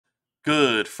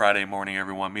Good Friday morning,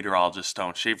 everyone. Meteorologist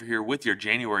Stone Schaefer here with your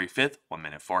January 5th 1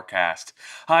 minute forecast.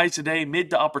 Highs today,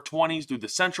 mid to upper 20s through the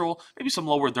central, maybe some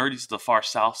lower 30s to the far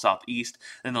south, southeast,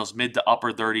 then those mid to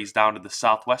upper 30s down to the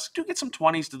southwest. Do get some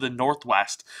 20s to the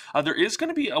northwest. There is going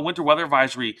to be a winter weather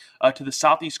advisory to the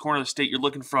southeast corner of the state. You're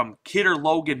looking from Kidder,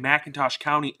 Logan, McIntosh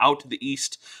County out to the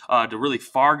east to really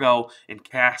Fargo and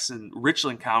Cass and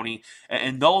Richland County.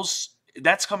 And those.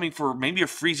 That's coming for maybe a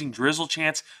freezing drizzle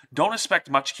chance. Don't expect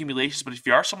much accumulations, but if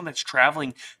you are someone that's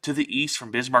traveling to the east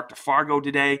from Bismarck to Fargo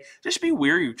today, just be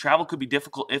wary. Travel could be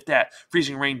difficult if that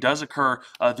freezing rain does occur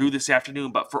through this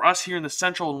afternoon. But for us here in the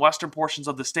central and western portions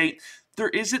of the state, there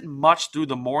isn't much through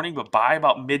the morning, but by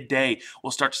about midday,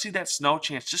 we'll start to see that snow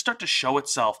chance just start to show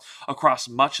itself across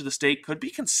much of the state. Could be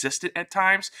consistent at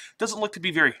times. Doesn't look to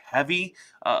be very heavy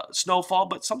snowfall,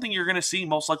 but something you're going to see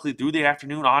most likely through the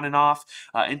afternoon, on and off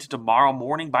into tomorrow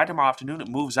morning. By tomorrow afternoon, it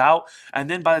moves out, and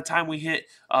then by the time we hit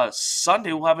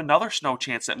Sunday, we'll have another snow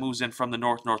chance that moves in from the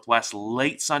north-northwest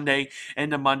late Sunday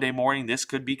into Monday morning. This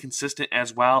could be consistent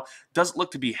as well. Doesn't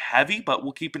look to be heavy, but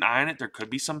we'll keep an eye on it. There could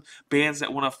be some bands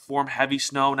that want to form heavy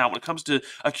snow. Now, when it comes to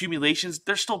accumulations,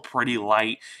 they're still pretty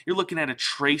light. You're looking at a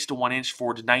trace to 1 inch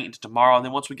for tonight into tomorrow, and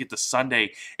then once we get to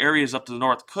Sunday, areas up to the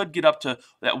north could get up to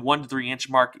that 1 to 3 inch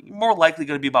mark. More likely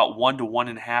going to be about 1 to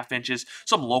 1.5 inches.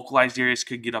 Some localized areas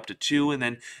could get up to 2, and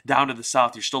then down to the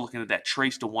south, you're still looking at that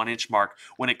trace to 1 inch mark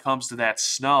when it comes to that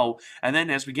snow. And then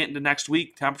as we get into next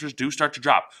week, temperatures do start to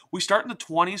drop. We start in the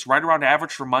 20s, right around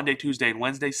average for Monday, Tuesday, and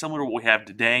Wednesday, similar to what we have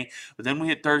today. But then we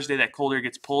hit Thursday, that cold air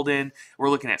gets pulled in. We're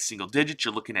looking at single digits,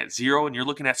 you're looking at 0, and you're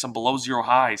looking at some below 0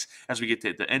 highs as we get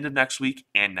to the end of next week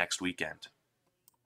and next weekend.